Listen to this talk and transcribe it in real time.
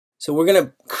So we're going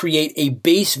to create a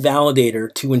base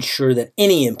validator to ensure that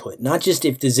any input, not just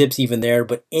if the zip's even there,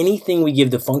 but anything we give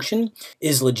the function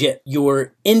is legit.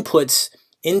 Your inputs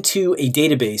into a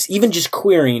database, even just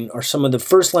querying, are some of the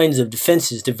first lines of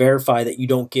defenses to verify that you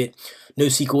don't get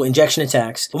NoSQL injection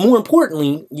attacks. But more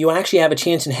importantly, you actually have a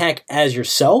chance in heck as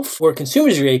yourself or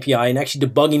consumers of your API and actually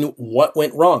debugging what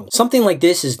went wrong. Something like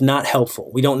this is not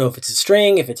helpful. We don't know if it's a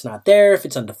string, if it's not there, if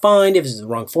it's undefined, if it's the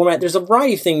wrong format. There's a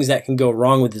variety of things that can go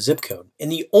wrong with the zip code.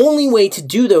 And the only way to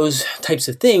do those types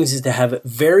of things is to have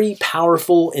very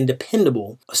powerful and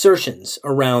dependable assertions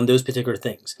around those particular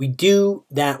things. We do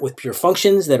that with pure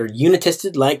functions that are unit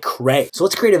tested like cray. So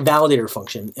let's create a validator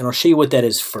function, and I'll show you what that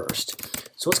is first.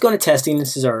 So let's go into testing.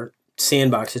 This is our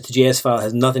sandbox. It's a JS file, it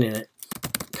has nothing in it.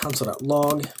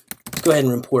 Console.log. Let's go ahead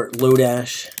and import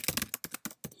Lodash.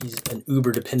 He's an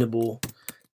uber dependable,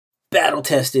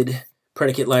 battle-tested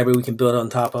predicate library we can build on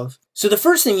top of. So the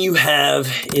first thing you have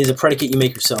is a predicate you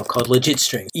make yourself called legit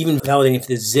string. Even validating if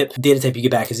the zip data type you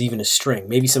get back is even a string.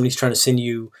 Maybe somebody's trying to send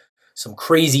you some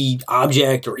crazy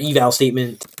object or eval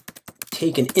statement.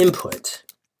 Take an input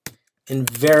and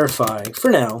verify,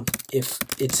 for now, if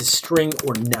it's a string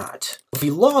or not. If we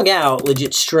log out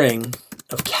legit string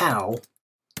of cow,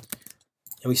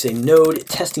 and we say node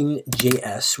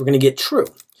testing.js, we're going to get true.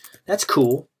 That's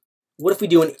cool. What if we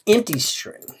do an empty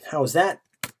string? How is that?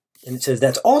 And it says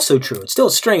that's also true. It's still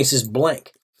a string, it's just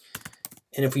blank.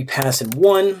 And if we pass in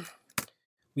 1,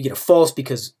 we get a false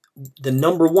because the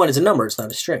number 1 is a number, it's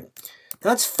not a string.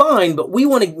 That's fine, but we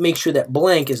want to make sure that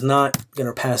blank is not going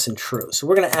to pass in true. So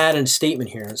we're going to add in a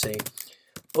statement here and say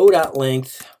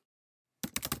o.length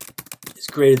is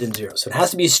greater than 0. So it has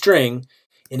to be a string.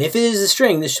 And if it is a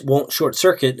string, this won't short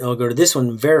circuit. I'll go to this one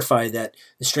and verify that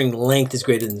the string length is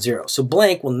greater than 0. So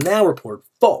blank will now report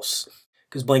false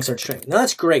because blanks aren't string. Now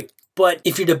that's great. But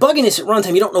if you're debugging this at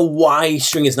runtime, you don't know why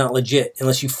string is not legit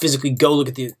unless you physically go look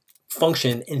at the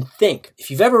function and think.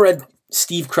 If you've ever read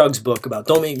Steve Krug's book about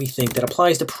Don't Make Me Think, that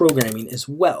applies to programming as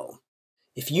well.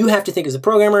 If you have to think as a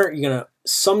programmer, you're going to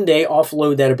someday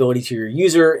offload that ability to your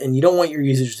user, and you don't want your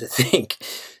users to think.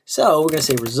 So we're going to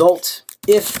say result,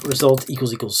 if result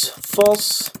equals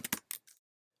false,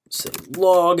 say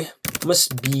log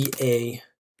must be a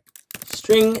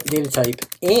string data type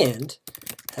and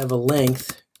have a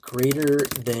length greater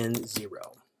than 0.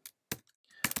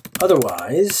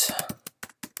 Otherwise,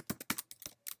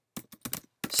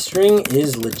 string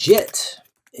is legit.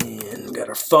 And we got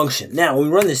our function. Now, when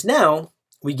we run this now,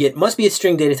 we get must be a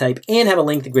string data type and have a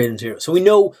length greater than 0. So we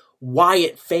know why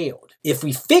it failed. If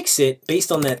we fix it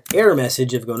based on that error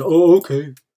message of going, oh,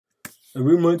 okay, I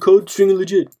read my code, string is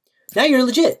legit. Now you're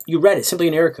legit. You read it, simply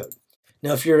an error code.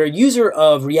 Now, if you're a user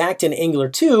of React and Angular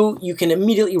 2, you can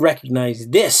immediately recognize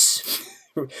this.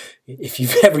 If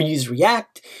you've ever used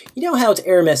React, you know how its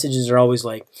error messages are always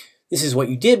like, this is what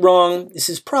you did wrong, this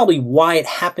is probably why it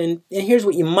happened, and here's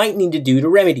what you might need to do to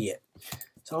remedy it.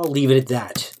 So I'll leave it at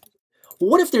that.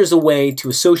 What if there's a way to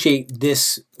associate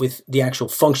this with the actual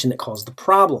function that caused the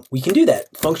problem? We can do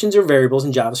that. Functions are variables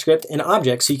in JavaScript and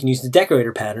objects, so you can use the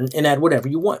decorator pattern and add whatever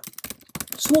you want.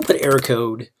 So we'll put error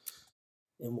code,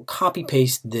 and we'll copy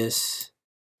paste this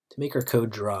to make our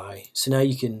code dry. So now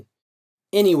you can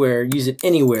use it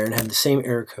anywhere and have the same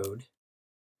error code.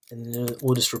 And then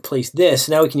we'll just replace this.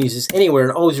 Now we can use this anywhere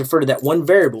and always refer to that one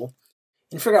variable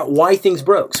and figure out why things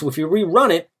broke. So if you rerun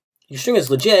it, your string is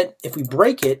legit. If we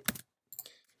break it,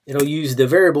 it'll use the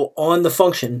variable on the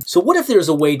function. So what if there's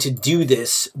a way to do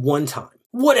this one time?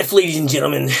 What if, ladies and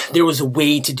gentlemen, there was a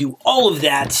way to do all of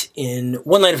that in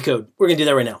one line of code? We're going to do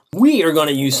that right now. We are going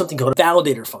to use something called a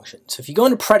validator function. So if you go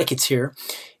into predicates here,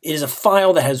 it is a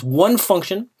file that has one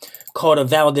function called a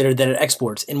validator that it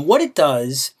exports. And what it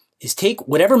does is take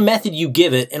whatever method you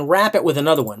give it and wrap it with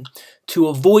another one to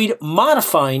avoid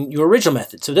modifying your original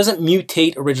method. So it doesn't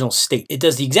mutate original state. It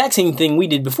does the exact same thing we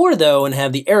did before though and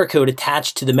have the error code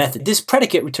attached to the method. This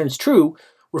predicate returns true,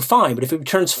 we're fine. But if it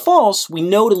returns false, we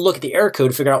know to look at the error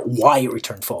code to figure out why it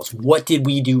returned false. What did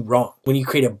we do wrong? When you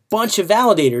create a bunch of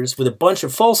validators with a bunch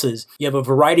of falses, you have a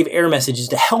variety of error messages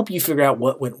to help you figure out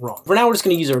what went wrong. For now, we're just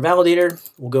going to use our validator.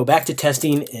 We'll go back to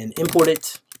testing and import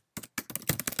it.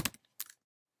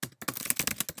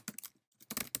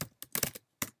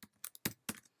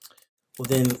 We'll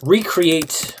then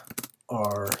recreate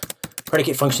our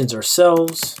predicate functions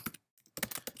ourselves.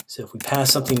 So if we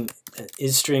pass something that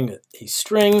is string, a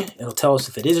string, it'll tell us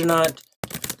if it is or not.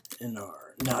 And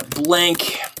our not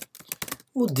blank,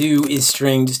 we'll do is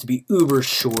string just to be uber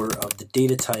sure of the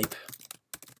data type.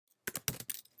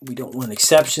 We don't want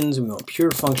exceptions, we want pure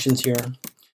functions here.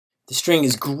 the string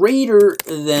is greater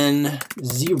than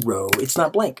 0, it's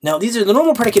not blank. Now, these are the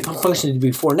normal predicate functions we did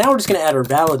before. Now we're just going to add our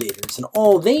validators, and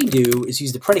all they do is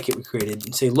use the predicate we created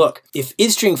and say, look, if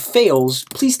isString fails,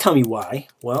 please tell me why.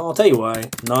 Well, I'll tell you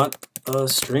why. Not a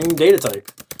string data type.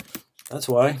 That's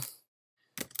why.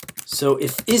 So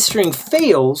if isString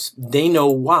fails, they know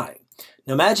why.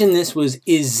 Now imagine this was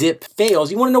isZip fails.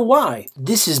 You want to know why.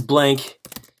 This is blank.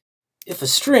 If a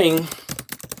string,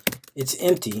 it's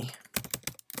empty,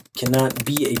 cannot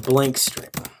be a blank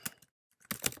string.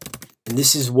 And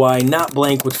this is why not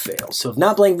blank would fail. So if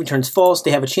not blank returns false, they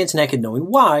have a chance in heck of knowing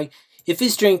why. If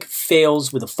isString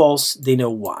fails with a false, they know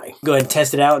why. Go ahead and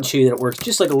test it out and show you that it works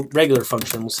just like a regular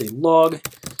function. We'll say log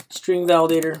string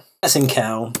validator, passing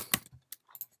cow.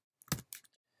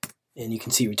 And you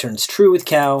can see it returns true with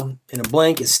cow. And a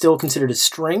blank is still considered a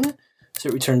string, so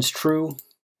it returns true.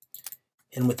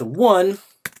 And with the 1,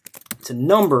 it's a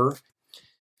number.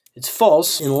 It's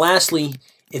false. And lastly,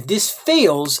 if this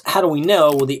fails, how do we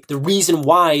know? Well, the reason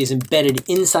why is embedded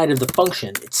inside of the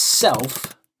function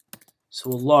itself. So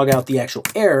we'll log out the actual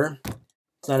error.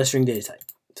 It's not a string data type.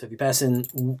 So if you pass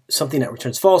in something that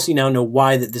returns false, you now know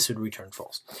why that this would return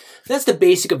false. That's the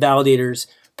basic of validators,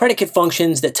 predicate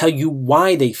functions that tell you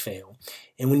why they fail.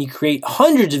 And when you create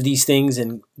hundreds of these things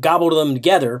and gobble them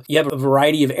together, you have a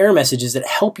variety of error messages that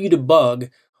help you debug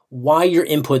why your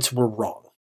inputs were wrong.